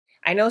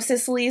I know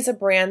Sisley is a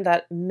brand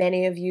that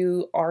many of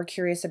you are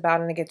curious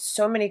about, and I get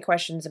so many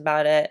questions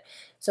about it.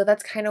 So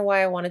that's kind of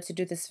why I wanted to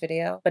do this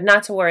video. But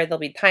not to worry, there'll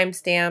be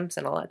timestamps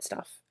and all that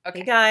stuff. Okay,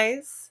 hey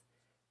guys.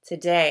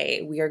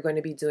 Today we are going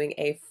to be doing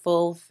a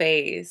full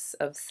face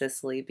of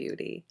Sisley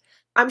Beauty.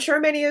 I'm sure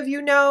many of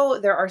you know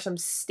there are some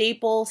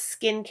staple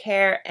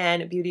skincare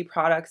and beauty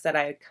products that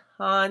I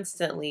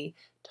constantly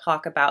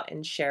talk about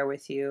and share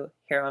with you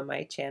here on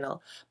my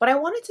channel, but I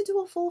wanted to do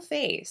a full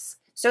face.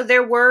 So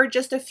there were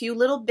just a few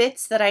little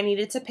bits that I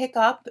needed to pick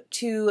up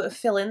to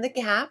fill in the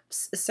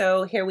gaps.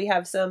 So here we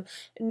have some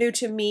new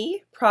to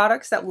me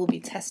products that we'll be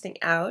testing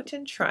out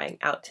and trying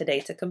out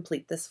today to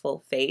complete this full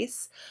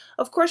face.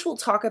 Of course, we'll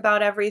talk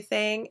about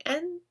everything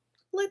and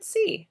let's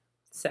see.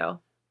 So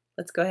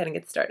let's go ahead and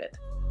get started.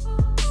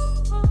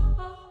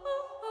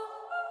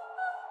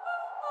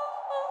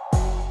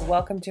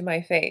 Welcome to my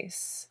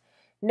face.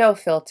 No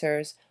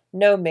filters,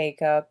 no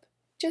makeup,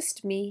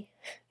 just me.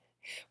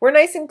 We're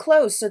nice and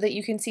close so that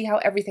you can see how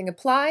everything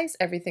applies,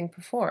 everything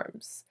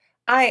performs.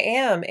 I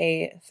am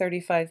a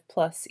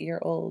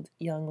 35-plus-year-old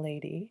young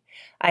lady.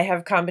 I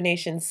have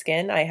combination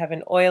skin, I have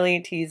an oily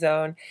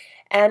T-zone,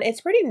 and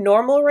it's pretty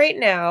normal right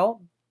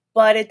now,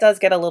 but it does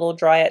get a little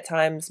dry at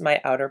times, my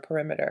outer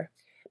perimeter.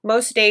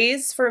 Most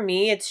days for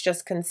me, it's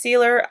just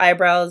concealer,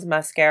 eyebrows,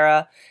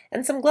 mascara,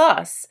 and some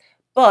gloss.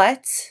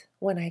 But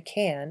when I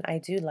can, I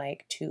do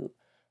like to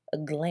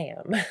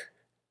glam.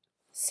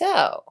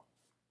 So,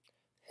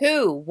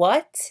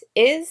 what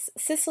is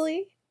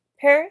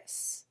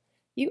Sisley-Paris,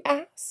 you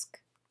ask?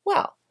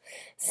 Well,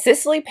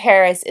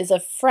 Sisley-Paris is a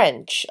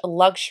French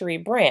luxury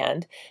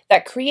brand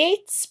that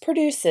creates,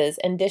 produces,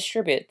 and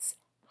distributes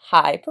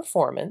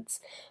high-performance,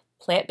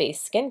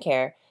 plant-based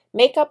skincare,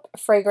 makeup,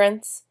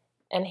 fragrance,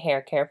 and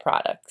hair care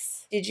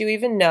products. Did you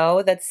even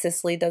know that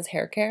Sisley does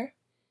hair care?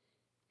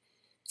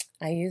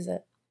 I use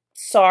it.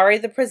 Sorry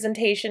the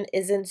presentation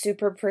isn't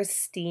super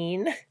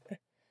pristine.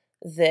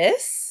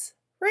 This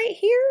right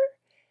here,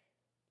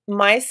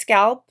 my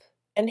scalp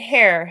and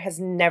hair has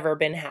never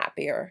been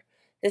happier.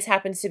 This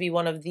happens to be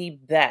one of the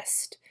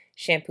best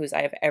shampoos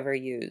I have ever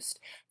used.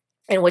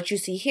 And what you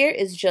see here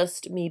is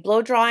just me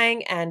blow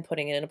drying and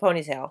putting it in a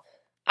ponytail.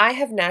 I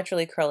have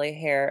naturally curly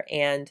hair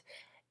and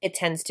it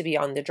tends to be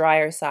on the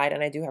drier side,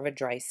 and I do have a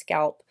dry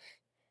scalp.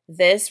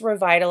 This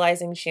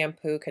revitalizing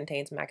shampoo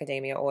contains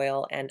macadamia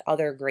oil and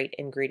other great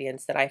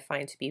ingredients that I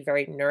find to be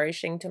very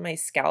nourishing to my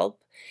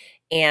scalp,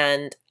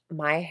 and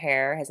my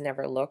hair has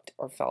never looked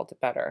or felt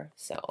better.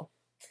 So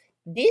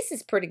this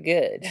is pretty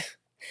good.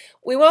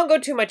 We won't go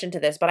too much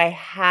into this, but I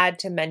had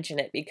to mention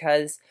it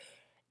because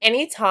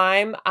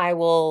anytime I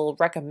will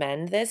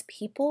recommend this,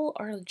 people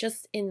are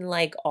just in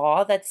like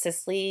awe that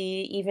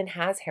Sisley even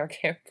has hair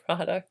care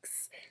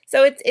products.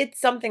 So it's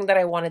something that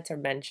I wanted to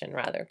mention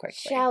rather quickly.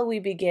 Shall we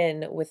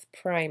begin with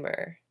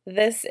primer?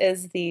 This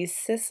is the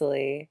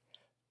Sisley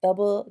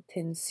Double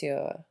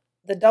Tenseur.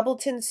 The Double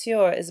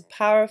Tenseur is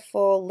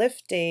powerful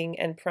lifting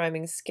and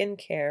priming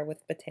skincare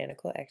with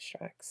botanical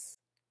extracts.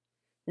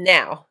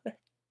 Now,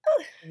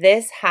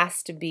 this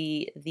has to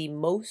be the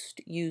most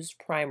used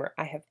primer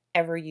I have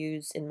ever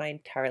used in my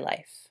entire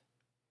life.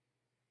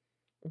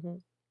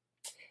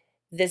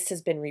 This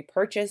has been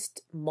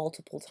repurchased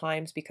multiple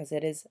times because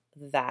it is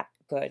that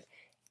good.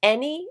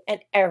 Any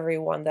and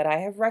everyone that I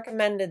have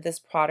recommended this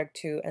product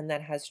to and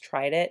that has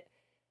tried it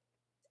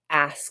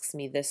asks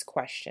me this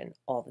question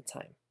all the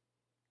time.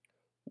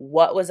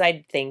 What was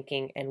I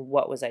thinking and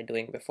what was I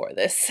doing before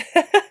this?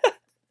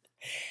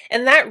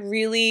 And that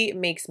really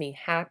makes me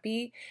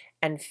happy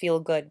and feel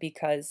good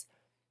because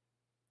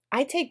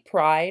I take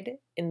pride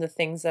in the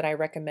things that I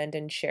recommend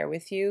and share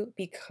with you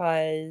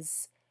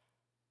because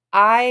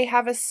I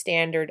have a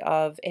standard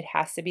of it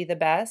has to be the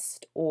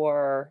best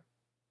or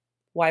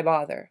why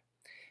bother?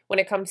 When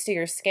it comes to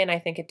your skin, I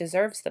think it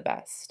deserves the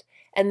best.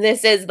 And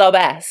this is the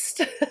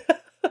best.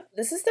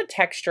 This is the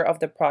texture of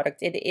the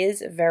product. It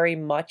is very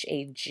much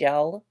a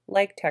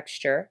gel-like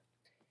texture.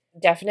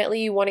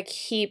 Definitely you want to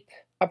keep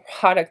a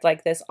product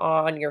like this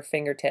on your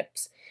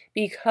fingertips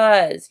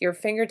because your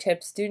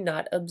fingertips do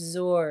not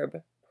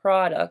absorb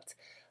product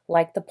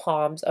like the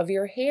palms of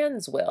your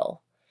hands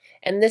will.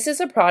 And this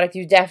is a product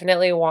you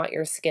definitely want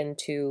your skin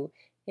to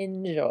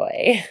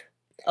enjoy.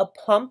 A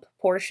pump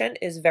portion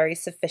is very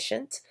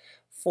sufficient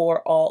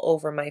for all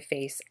over my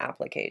face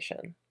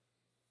application.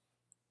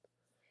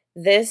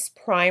 This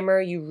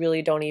primer, you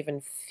really don't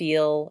even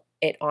feel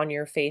it on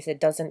your face. It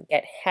doesn't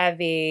get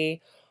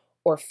heavy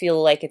or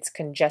feel like it's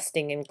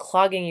congesting and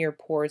clogging your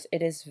pores.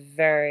 It is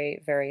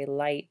very, very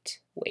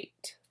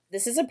lightweight.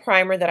 This is a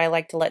primer that I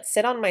like to let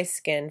sit on my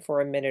skin for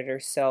a minute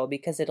or so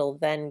because it'll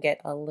then get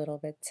a little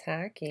bit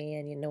tacky,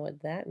 and you know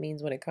what that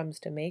means when it comes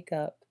to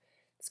makeup.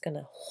 It's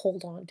gonna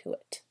hold on to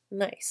it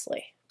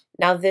nicely.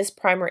 Now this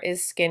primer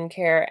is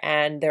skincare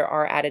and there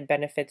are added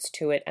benefits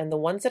to it, and the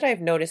ones that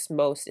I've noticed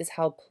most is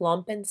how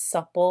plump and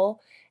supple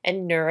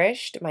and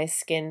nourished my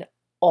skin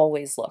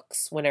always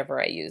looks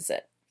whenever I use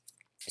it.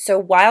 So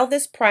while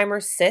this primer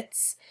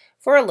sits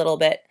for a little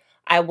bit,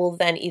 I will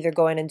then either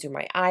go in and do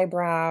my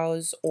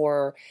eyebrows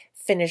or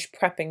finish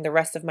prepping the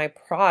rest of my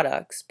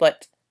products,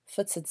 but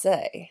for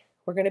today,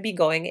 we're going to be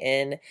going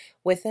in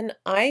with an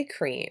eye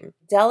cream.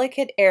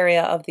 Delicate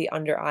area of the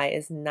under eye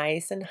is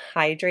nice and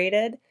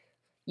hydrated.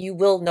 You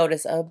will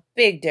notice a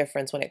big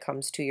difference when it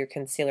comes to your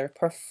concealer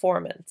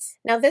performance.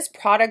 Now, this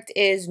product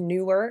is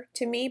newer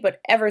to me,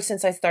 but ever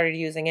since I started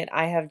using it,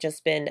 I have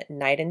just been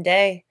night and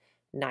day.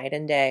 Night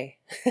and day.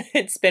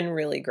 It's been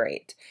really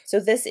great. So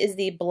this is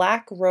the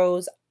Black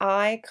Rose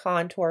Eye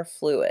Contour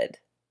Fluid.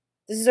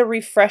 This is a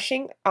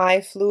refreshing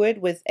eye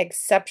fluid with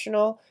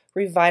exceptional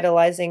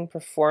revitalizing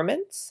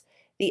performance.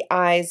 The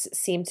eyes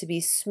seem to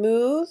be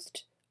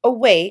smoothed,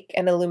 awake,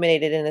 and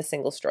illuminated in a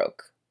single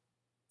stroke.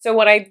 So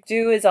what I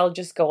do is I'll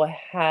just go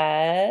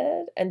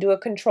ahead and do a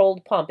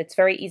controlled pump. It's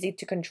very easy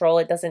to control.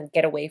 It doesn't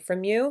get away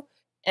from you.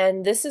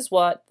 And this is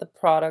what the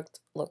product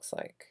looks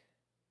like.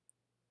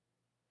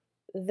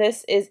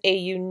 This is a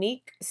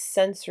unique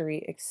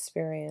sensory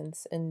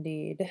experience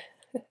indeed.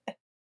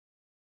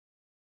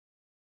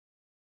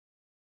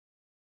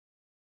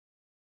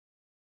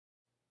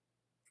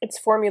 It's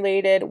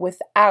formulated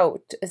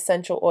without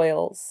essential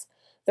oils.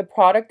 The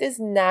product is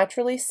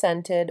naturally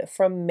scented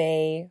from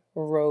May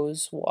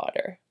rose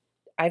water.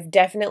 I've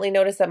definitely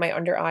noticed that my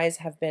under eyes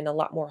have been a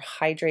lot more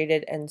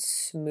hydrated and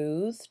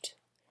smoothed,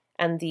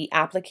 and the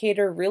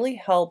applicator really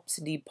helps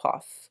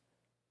depuff.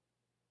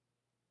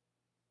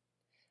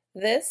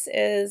 This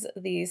is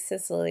the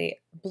Sisley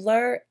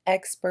Blur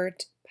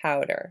Expert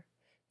Powder.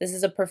 This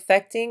is a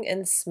perfecting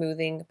and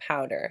smoothing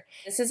powder.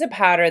 This is a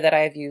powder that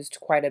I've used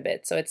quite a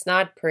bit, so it's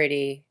not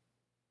pretty.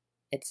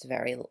 It's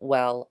very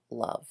well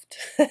loved.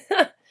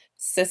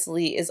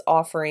 Sisley is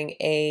offering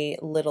a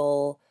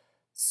little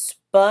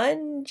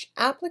sponge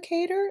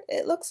applicator,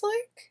 it looks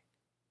like,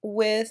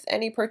 with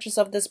any purchase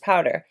of this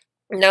powder.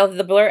 Now,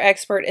 the Blur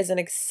Expert is an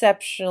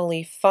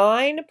exceptionally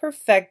fine,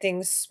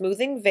 perfecting,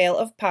 smoothing veil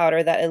of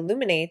powder that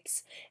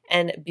illuminates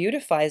and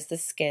beautifies the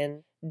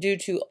skin due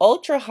to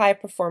ultra-high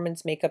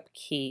performance makeup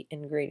key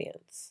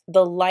ingredients.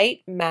 The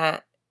Light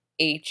Matte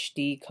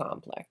HD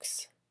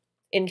Complex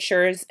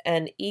ensures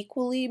an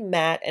equally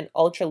matte and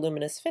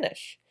ultra-luminous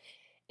finish.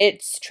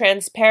 Its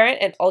transparent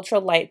and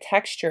ultra-light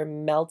texture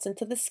melts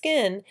into the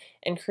skin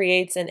and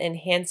creates an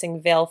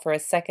enhancing veil for a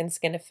second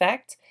skin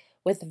effect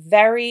with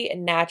very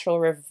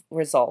natural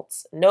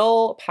results.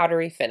 No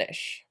powdery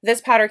finish. This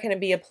powder can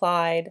be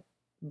applied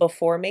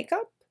before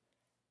makeup,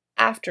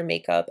 after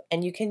makeup,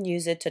 and you can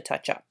use it to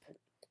touch up.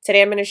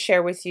 Today I'm going to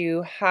share with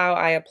you how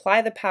I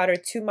apply the powder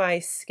to my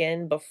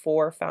skin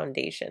before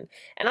foundation.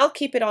 And I'll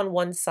keep it on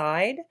one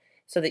side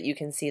so that you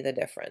can see the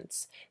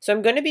difference. So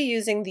I'm going to be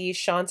using the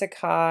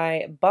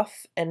Chantecaille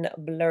Buff and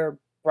Blur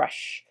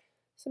brush.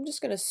 So I'm just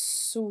going to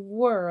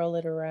swirl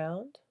it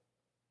around.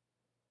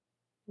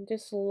 I'm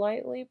just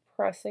lightly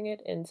pressing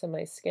it into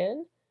my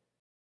skin.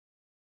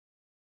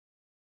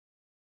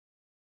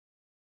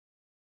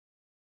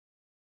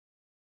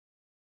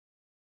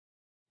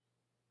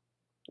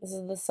 This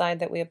is the side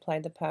that we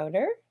applied the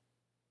powder.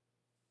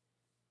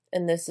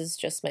 And this is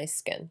just my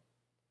skin.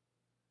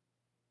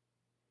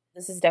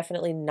 This is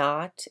definitely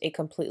not a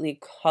completely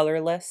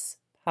colorless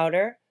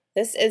powder.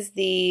 This is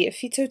the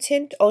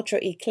Phyto-Teint Ultra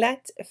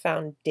Eclat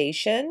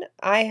foundation.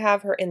 I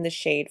have her in the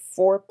shade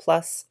 4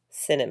 Plus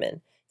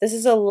Cinnamon. This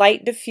is a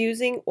light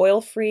diffusing,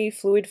 oil-free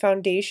fluid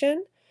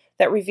foundation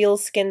that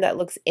reveals skin that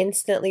looks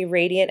instantly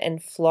radiant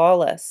and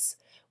flawless,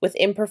 with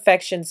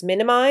imperfections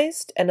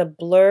minimized and a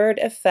blurred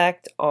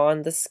effect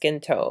on the skin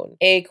tone.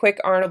 A quick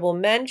honorable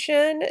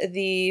mention,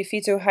 the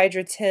Phyto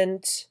Hydra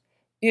Tint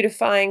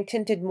Beautifying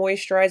Tinted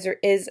Moisturizer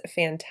is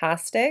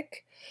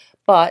fantastic,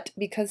 but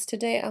because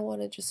today I want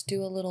to just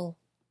do a little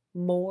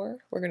more,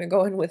 we're going to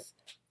go in with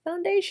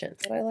foundation.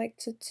 What I like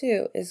to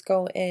do is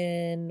go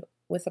in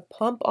with a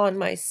pump on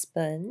my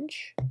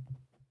sponge,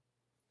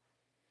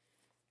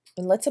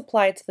 and let's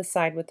apply it to the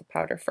side with the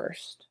powder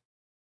first.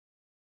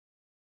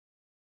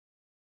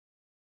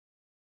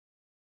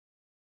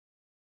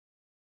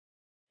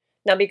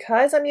 Now,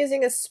 because I'm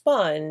using a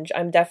sponge,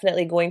 I'm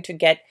definitely going to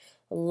get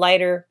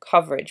lighter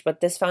coverage,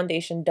 but this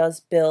foundation does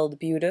build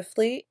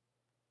beautifully.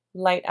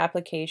 Light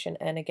application,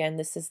 and again,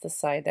 this is the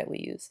side that we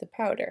use the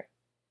powder.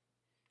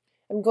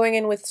 I'm going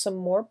in with some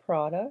more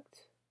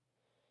product,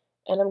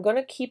 and I'm going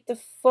to keep the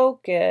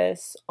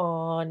focus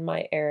on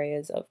my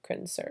areas of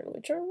concern,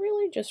 which are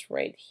really just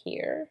right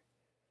here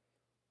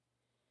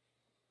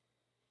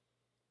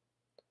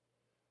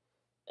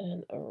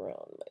and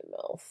around my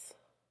mouth.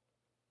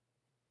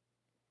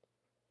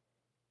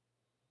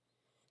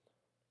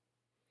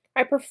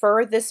 I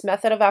prefer this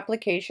method of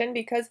application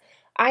because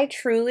I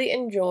truly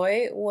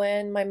enjoy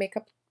when my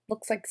makeup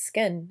looks like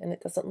skin and it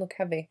doesn't look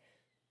heavy.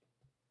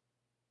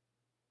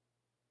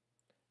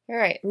 All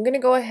right, I'm going to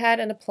go ahead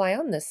and apply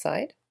on this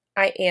side.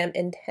 I am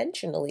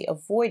intentionally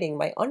avoiding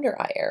my under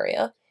eye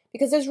area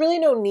because there's really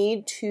no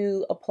need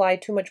to apply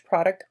too much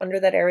product under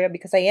that area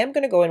because I am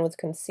going to go in with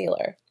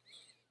concealer.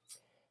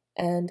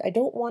 And I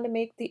don't want to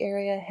make the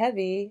area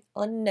heavy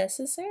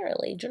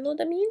unnecessarily. Do you know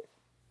what I mean?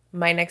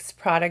 My next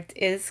product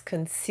is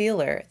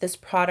concealer. This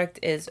product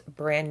is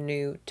brand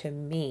new to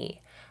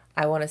me.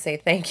 I want to say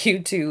thank you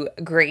to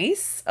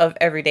Grace of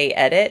Everyday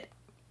Edit.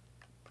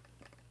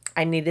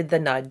 I needed the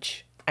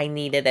nudge. I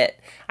needed it.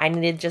 I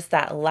needed just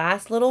that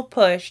last little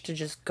push to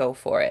just go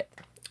for it.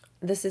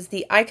 This is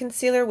the eye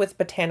concealer with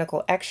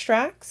botanical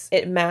extracts.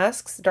 It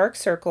masks dark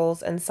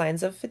circles and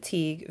signs of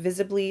fatigue,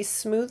 visibly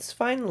smooths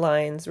fine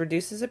lines,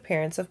 reduces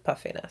appearance of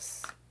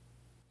puffiness.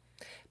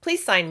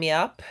 Please sign me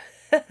up.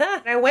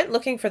 I went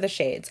looking for the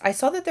shades. I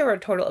saw that there were a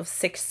total of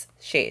 6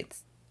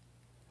 shades.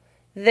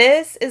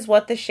 This is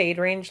what the shade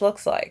range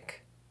looks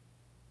like.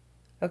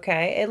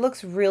 Okay, it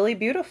looks really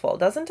beautiful,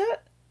 doesn't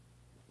it?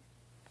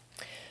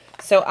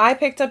 So I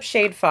picked up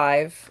shade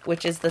 5,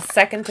 which is the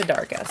second to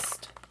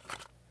darkest.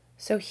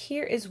 So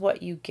here is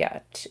what you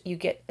get. You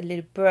get a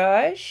little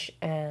brush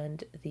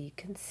and the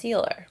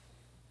concealer.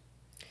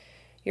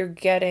 You're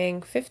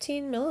getting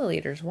 15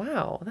 milliliters.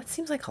 Wow, that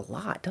seems like a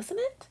lot, doesn't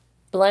it?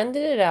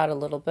 Blended it out a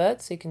little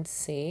bit so you can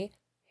see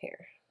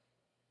here.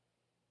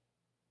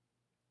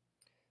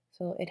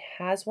 So it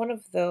has one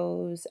of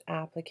those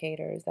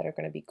applicators that are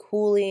going to be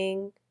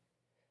cooling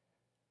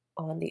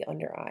on the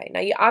under eye. Now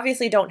you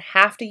obviously don't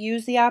have to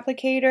use the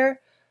applicator,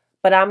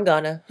 but I'm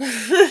gonna.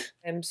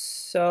 I'm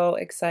so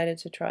excited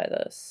to try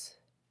this.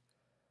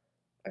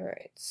 All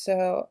right,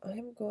 so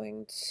I'm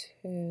going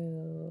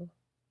to...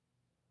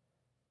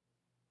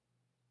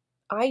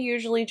 I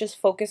usually just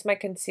focus my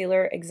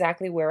concealer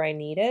exactly where I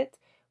need it,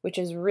 which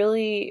is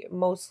really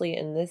mostly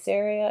in this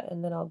area,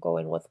 and then I'll go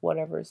in with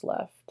whatever's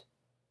left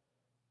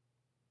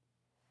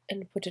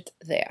and put it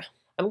there.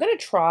 I'm going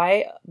to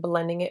try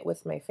blending it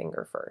with my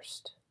finger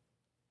first,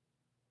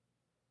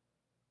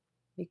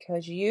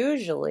 because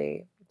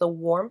usually the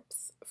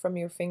warmth from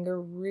your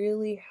finger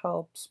really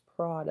helps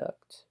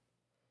product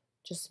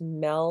just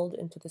meld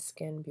into the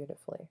skin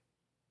beautifully.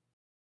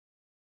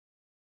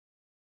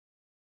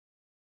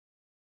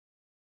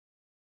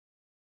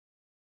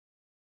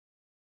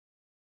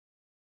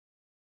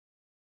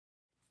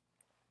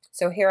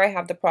 So here I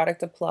have the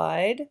product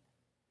applied,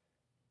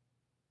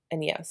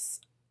 and yes,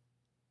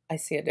 I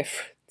see a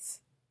difference.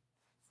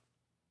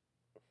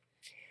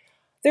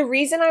 The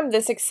reason I'm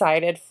this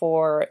excited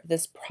for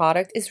this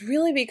product is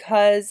really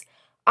because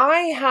I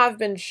have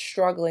been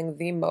struggling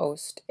the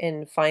most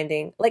in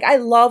finding, like, I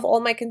love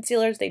all my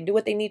concealers. They do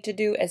what they need to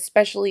do,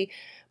 especially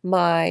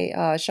my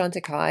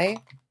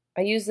Chantecaille.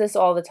 I use this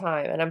all the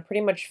time, and I'm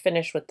pretty much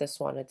finished with this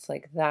one. It's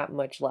like that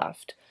much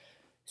left.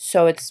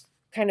 So it's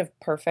kind of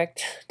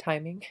perfect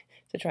timing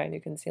to try a new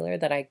concealer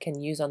that I can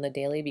use on the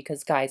daily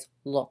because, guys,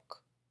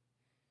 look.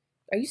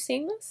 Are you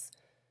seeing this?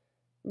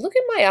 Look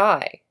at my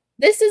eye.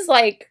 This is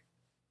like...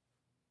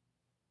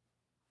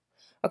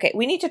 Okay,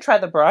 we need to try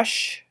the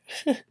brush.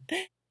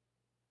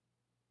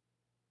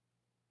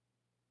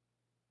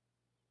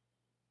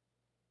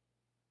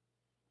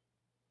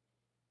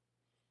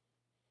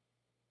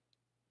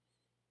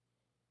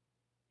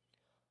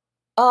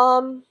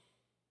 Um,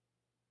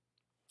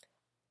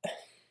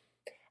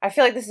 I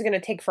feel like this is going to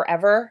take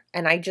forever,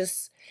 and I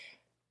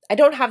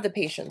don't have the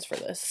patience for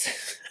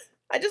this.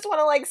 I just want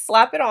to like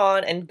slap it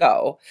on and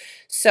go.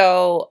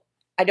 So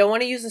I don't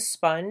want to use a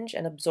sponge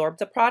and absorb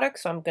the product,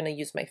 so I'm going to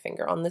use my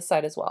finger on this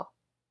side as well.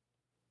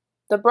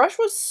 The brush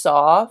was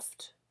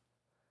soft,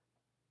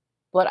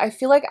 but I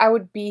feel like I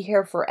would be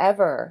here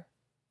forever.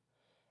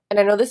 And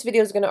I know this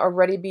video is going to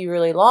already be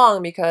really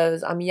long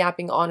because I'm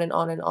yapping on and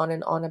on and on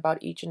and on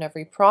about each and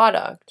every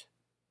product.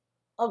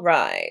 All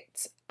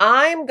right,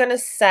 I'm going to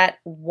set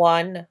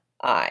one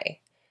eye,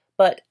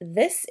 but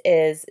this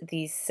is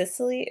the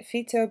Sisley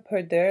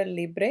Phyto-Poudre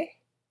Libre. I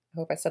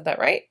hope I said that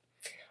right.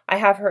 I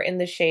have her in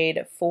the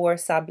shade For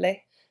Sable.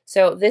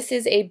 So this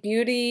is a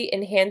beauty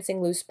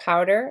enhancing loose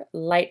powder,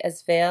 light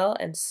as veil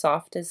and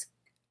soft as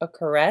a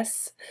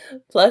caress,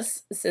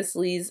 plus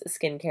Sisley's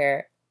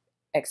skincare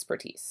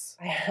expertise.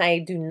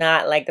 I do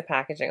not like the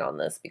packaging on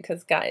this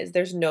because, guys,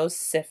 there's no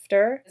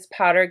sifter. This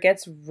powder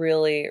gets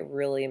really,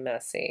 really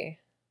messy.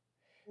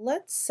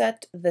 Let's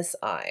set this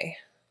eye.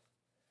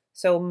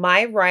 So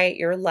my right,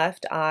 your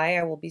left eye,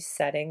 I will be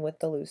setting with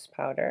the loose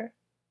powder.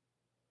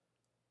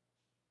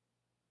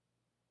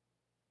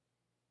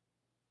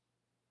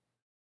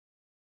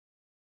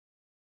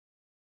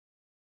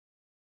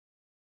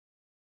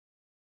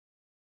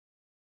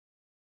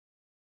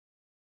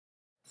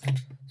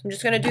 So I'm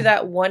just going to do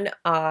that one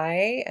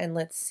eye and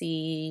let's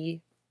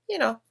see,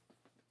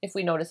 if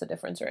we notice a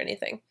difference or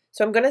anything.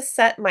 So I'm going to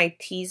set my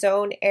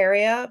T-zone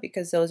area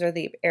because those are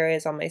the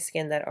areas on my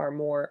skin that are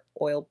more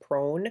oil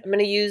prone. I'm going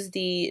to use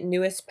the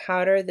newest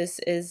powder. This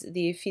is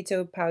the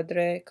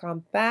Phyto-Poudre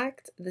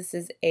Compact. This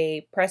is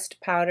a pressed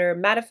powder,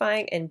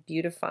 mattifying and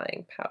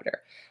beautifying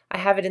powder. I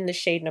have it in the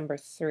shade number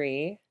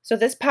 3. So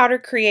this powder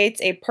creates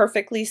a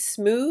perfectly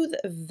smooth,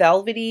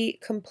 velvety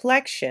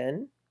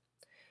complexion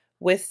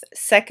with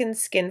second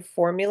skin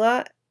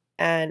formula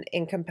and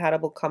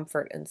incompatible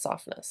comfort and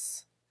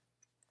softness.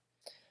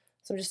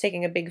 So I'm just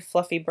taking a big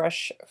fluffy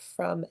brush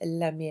from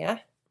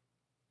Lamia.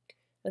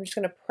 I'm just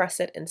going to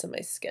press it into my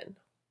skin.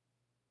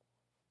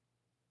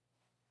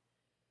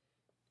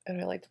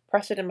 And I like to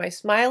press it in my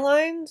smile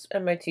lines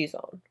and my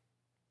T-zone.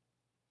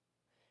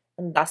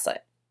 And that's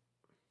it.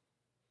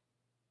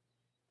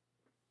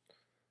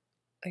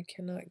 I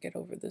cannot get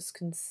over this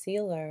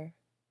concealer.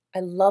 I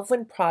love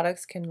when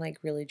products can like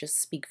really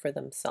just speak for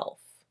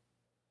themselves.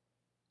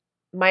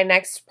 My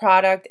next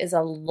product is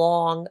a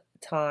long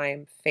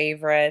time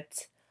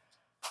favorite.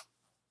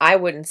 I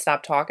wouldn't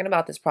stop talking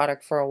about this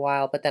product for a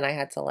while, but then I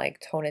had to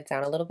like tone it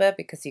down a little bit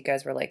because you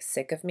guys were like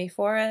sick of me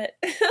for it.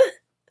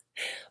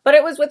 But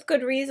it was with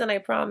good reason, I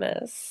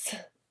promise.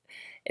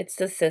 It's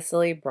the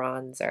Sisley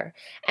bronzer.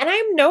 And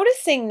I'm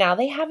noticing now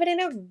they have it in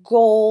a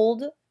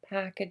gold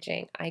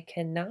packaging. I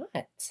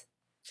cannot.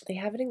 They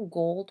have it in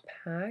gold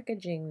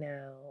packaging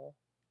now.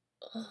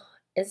 Oh,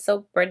 it's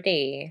so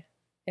pretty.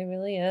 It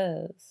really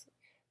is.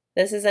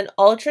 This is an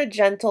ultra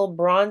gentle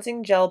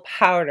bronzing gel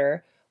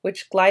powder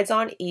which glides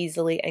on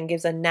easily and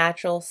gives a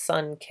natural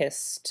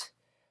sun-kissed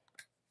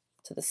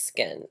to the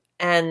skin.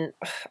 And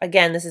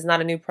again, this is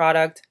not a new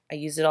product. I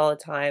use it all the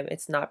time.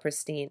 It's not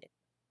pristine.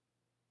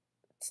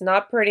 It's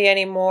not pretty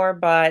anymore,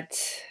 but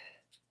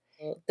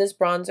this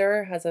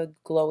bronzer has a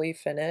glowy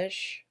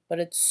finish, but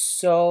it's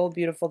so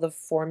beautiful. The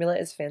formula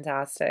is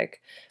fantastic.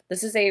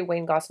 This is a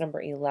Wayne Goss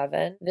number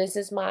 11. This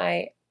is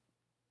my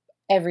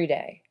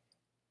everyday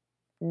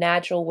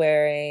natural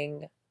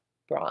wearing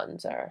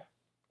bronzer.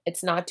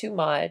 It's not too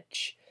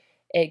much.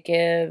 It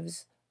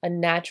gives a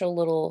natural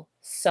little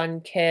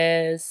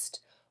sun-kissed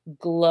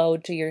glow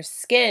to your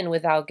skin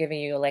without giving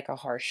you like a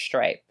harsh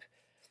stripe,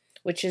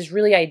 which is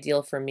really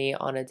ideal for me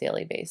on a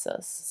daily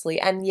basis.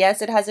 And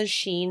yes, it has a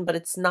sheen, but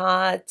it's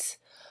not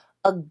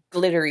a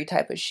glittery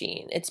type of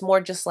sheen. It's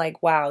more just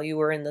like, wow, you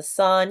were in the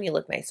sun, you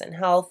look nice and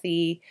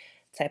healthy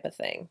type of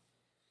thing.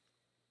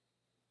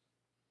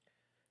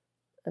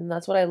 And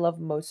that's what I love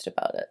most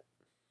about it.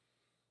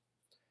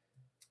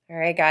 All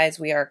right, guys,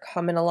 we are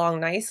coming along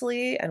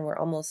nicely and we're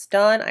almost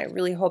done. I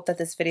really hope that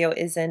this video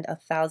isn't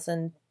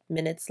 1,000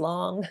 minutes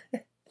long.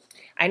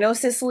 I know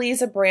Sisley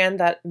is a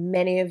brand that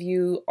many of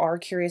you are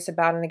curious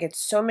about and I get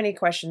so many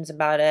questions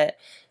about it.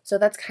 So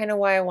that's kind of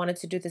why I wanted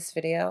to do this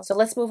video. So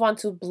let's move on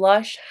to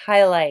blush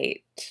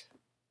highlight.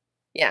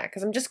 Yeah,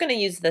 because I'm just going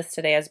to use this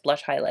today as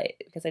blush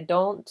highlight because I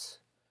don't,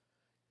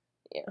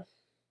 yeah.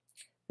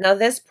 Now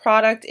this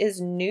product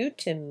is new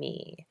to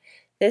me.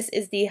 This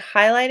is the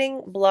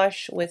Highlighting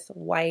Blush with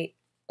White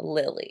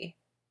Lily.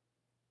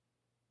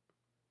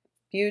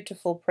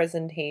 Beautiful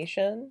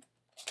presentation,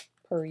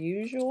 per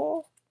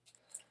usual.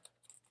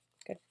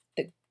 Got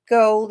the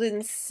gold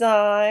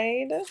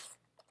inside.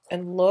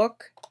 And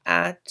look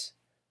at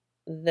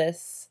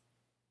this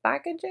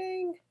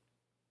packaging.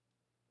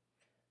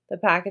 The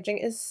packaging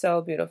is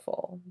so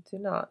beautiful. Do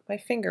not. My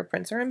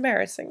fingerprints are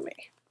embarrassing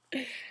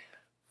me.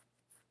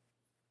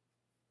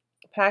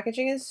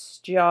 Packaging is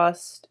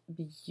just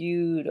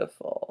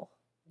beautiful.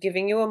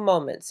 Giving you a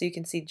moment so you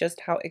can see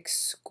just how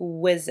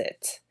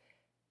exquisite.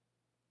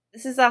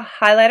 This is a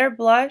highlighter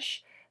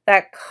blush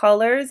that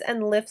colors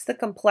and lifts the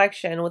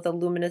complexion with a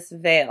luminous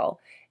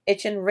veil.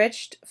 Its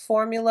enriched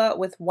formula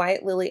with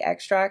white lily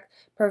extract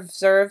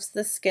preserves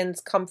the skin's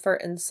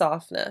comfort and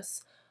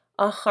softness.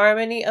 A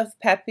harmony of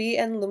peppy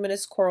and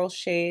luminous coral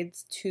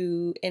shades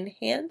to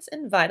enhance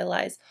and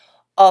vitalize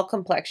all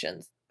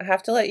complexions. I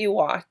have to let you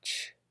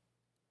watch.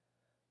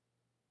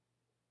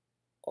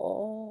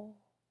 Oh,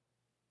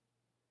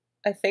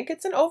 I think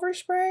it's an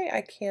overspray.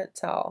 I can't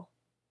tell.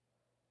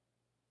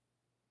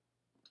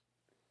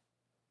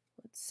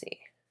 Let's see.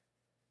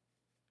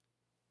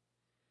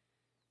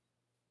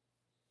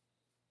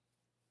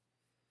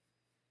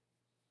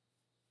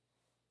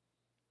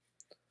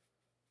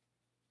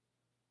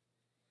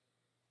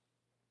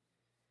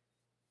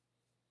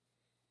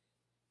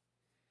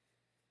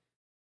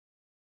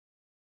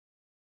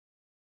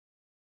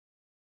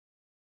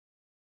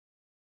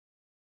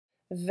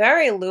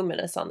 Very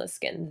luminous on the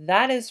skin,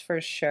 that is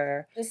for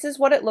sure. This is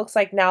what it looks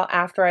like now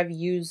after I've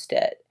used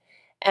it.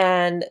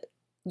 And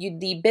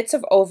the bits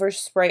of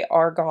overspray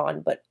are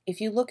gone, but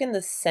if you look in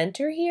the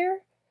center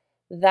here,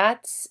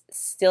 that's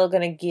still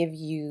gonna give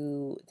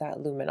you that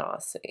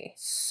luminosity.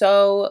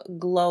 So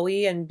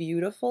glowy and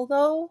beautiful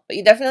though, but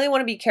you definitely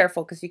wanna be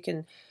careful because you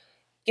can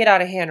get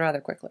out of hand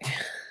rather quickly.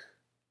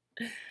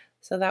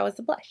 So that was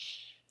the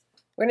blush.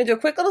 We're gonna do a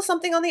quick little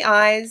something on the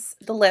eyes,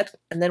 the lip,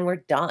 and then we're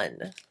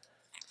done.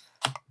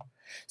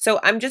 So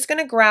I'm just going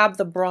to grab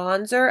the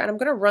bronzer and I'm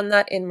going to run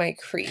that in my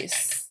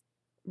crease.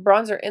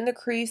 Bronzer in the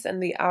crease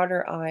and the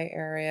outer eye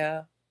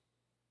area.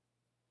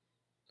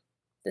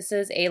 This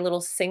is a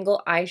little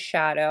single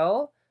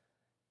eyeshadow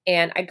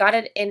and I got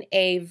it in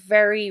a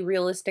very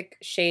realistic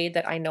shade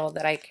that I know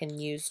that I can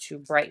use to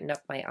brighten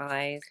up my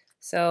eyes.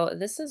 So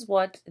this is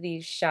what the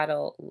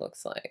shadow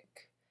looks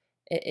like.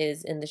 It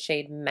is in the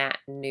shade Matte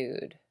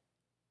Nude.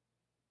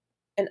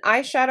 An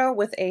eyeshadow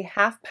with a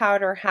half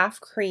powder,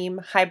 half cream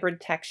hybrid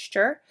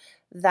texture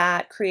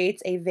that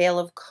creates a veil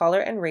of color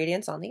and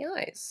radiance on the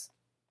eyes.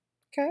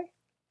 Okay.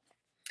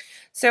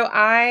 So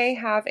I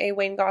have a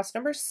Wayne Goss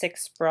number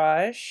 6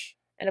 brush,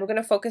 and I'm going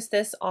to focus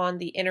this on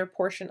the inner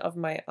portion of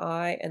my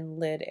eye and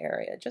lid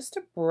area just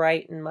to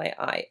brighten my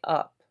eye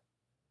up.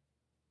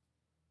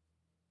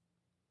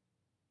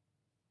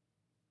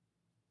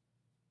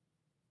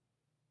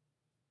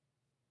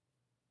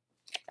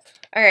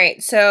 All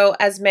right, so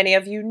as many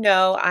of you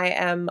know, I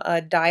am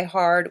a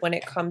diehard when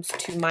it comes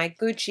to my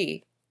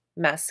Gucci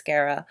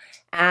mascara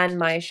and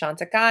my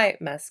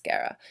Chantecaille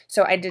mascara.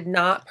 So I did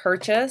not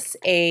purchase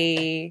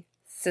a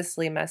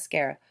Sisley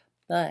mascara,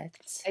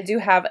 but I do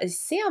have a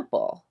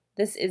sample.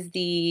 This is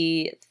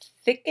the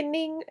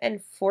Thickening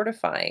and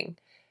Fortifying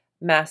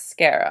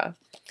Mascara.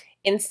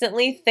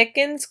 Instantly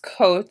thickens,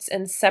 coats,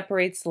 and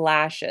separates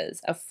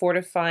lashes. A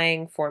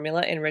fortifying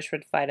formula enriched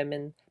with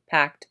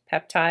vitamin-packed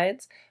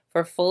peptides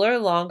for fuller,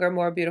 longer,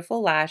 more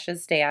beautiful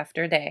lashes day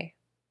after day.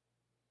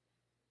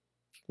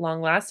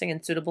 Long-lasting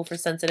and suitable for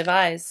sensitive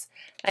eyes.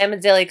 I am a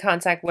daily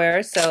contact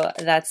wearer, so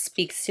that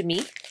speaks to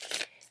me.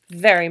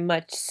 Very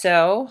much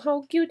so.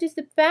 How cute is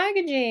the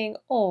packaging?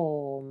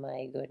 Oh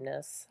my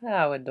goodness.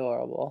 How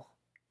adorable.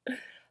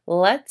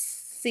 Let's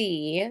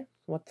see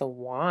what the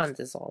wand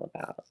is all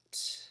about.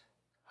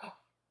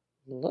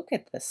 Look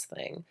at this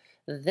thing.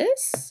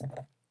 This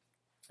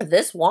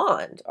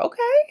wand.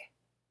 Okay.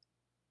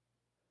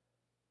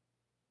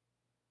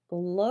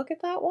 Look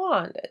at that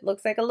wand. It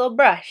looks like a little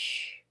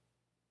brush.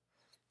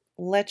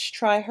 Let's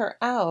try her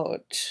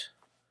out.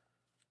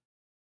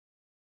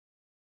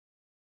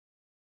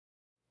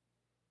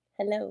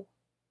 Hello.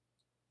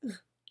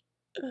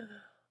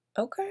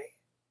 Okay.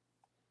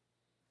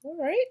 All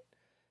right.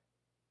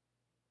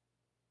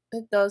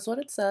 It does what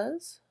it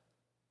says.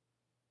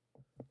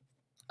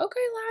 Okay,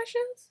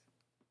 lashes.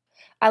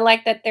 I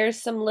like that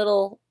there's some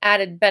little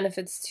added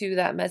benefits to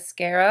that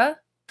mascara.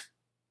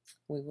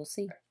 We will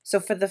see. So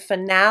for the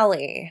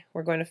finale,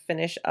 we're going to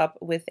finish up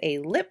with a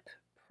lip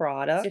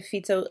product, the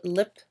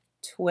Phyto-Lip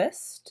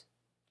Twist.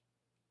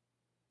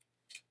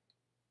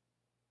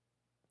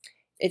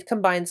 It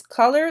combines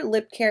color,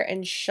 lip care,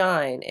 and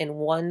shine in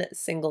one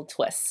single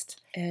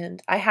twist.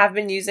 And I have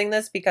been using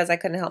this because I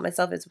couldn't help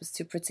myself. It was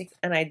too pretty.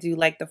 And I do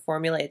like the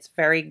formula. It's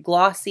very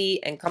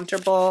glossy and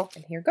comfortable.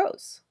 And here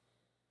goes.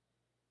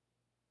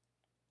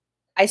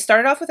 I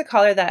started off with a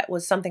color that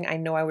was something I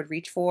know I would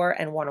reach for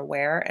and want to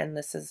wear. And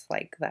this is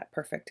like that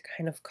perfect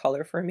kind of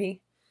color for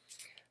me.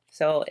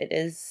 So it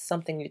is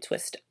something you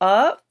twist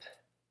up.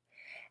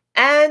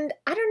 And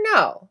I don't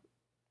know.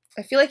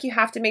 I feel like you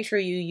have to make sure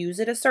you use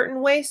it a certain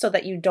way so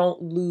that you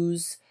don't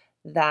lose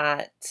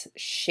that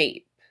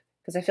shape.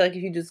 Because I feel like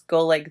if you just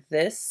go like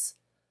this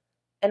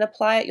and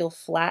apply it, you'll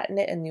flatten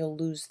it and you'll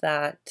lose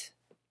that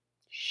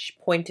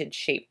pointed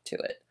shape to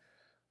it.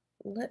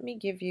 Let me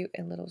give you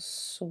a little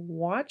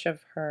swatch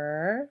of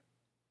her.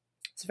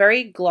 It's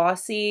very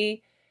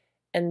glossy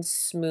and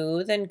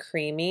smooth and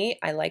creamy.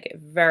 I like it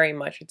very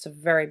much. It's a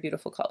very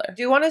beautiful color. I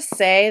do want to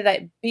say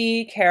that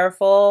be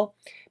careful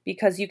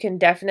because you can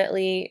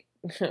definitely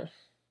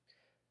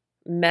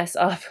mess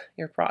up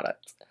your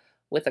product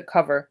with a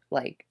cover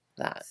like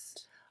that.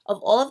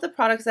 Of all of the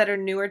products that are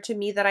newer to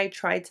me that I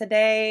tried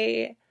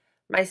today,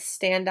 my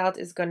standout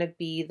is going to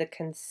be the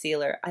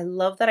concealer. I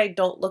love that I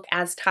don't look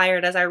as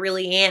tired as I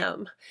really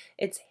am.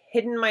 It's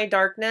hidden my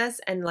darkness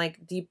and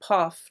like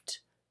depuffed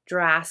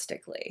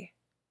drastically.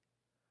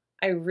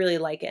 I really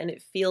like it and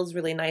it feels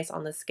really nice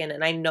on the skin,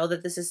 and I know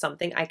that this is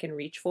something I can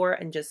reach for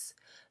and just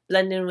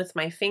blend in with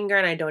my finger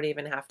and I don't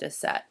even have to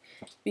set.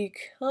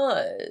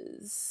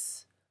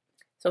 Because,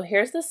 so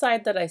here's the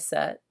side that I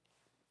set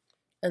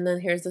and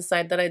then here's the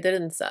side that I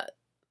didn't set.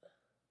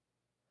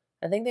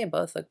 I think they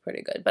both look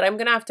pretty good, but I'm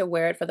gonna have to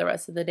wear it for the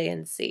rest of the day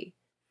and see.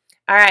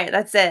 All right,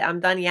 that's it. I'm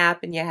done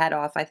yapping your head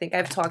off. I think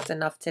I've talked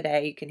enough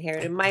today. You can hear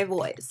it in my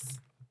voice.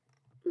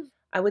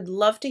 I would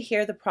love to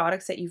hear the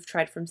products that you've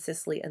tried from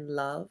Sisley and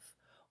love.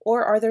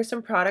 Or are there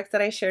some products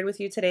that I shared with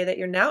you today that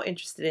you're now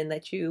interested in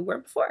that you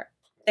weren't before?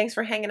 Thanks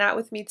for hanging out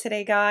with me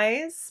today,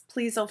 guys.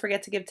 Please don't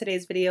forget to give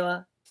today's video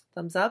a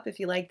thumbs up if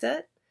you liked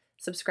it.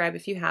 Subscribe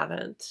if you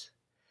haven't.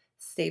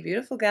 Stay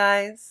beautiful,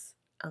 guys.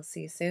 I'll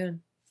see you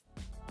soon.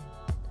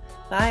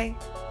 Bye.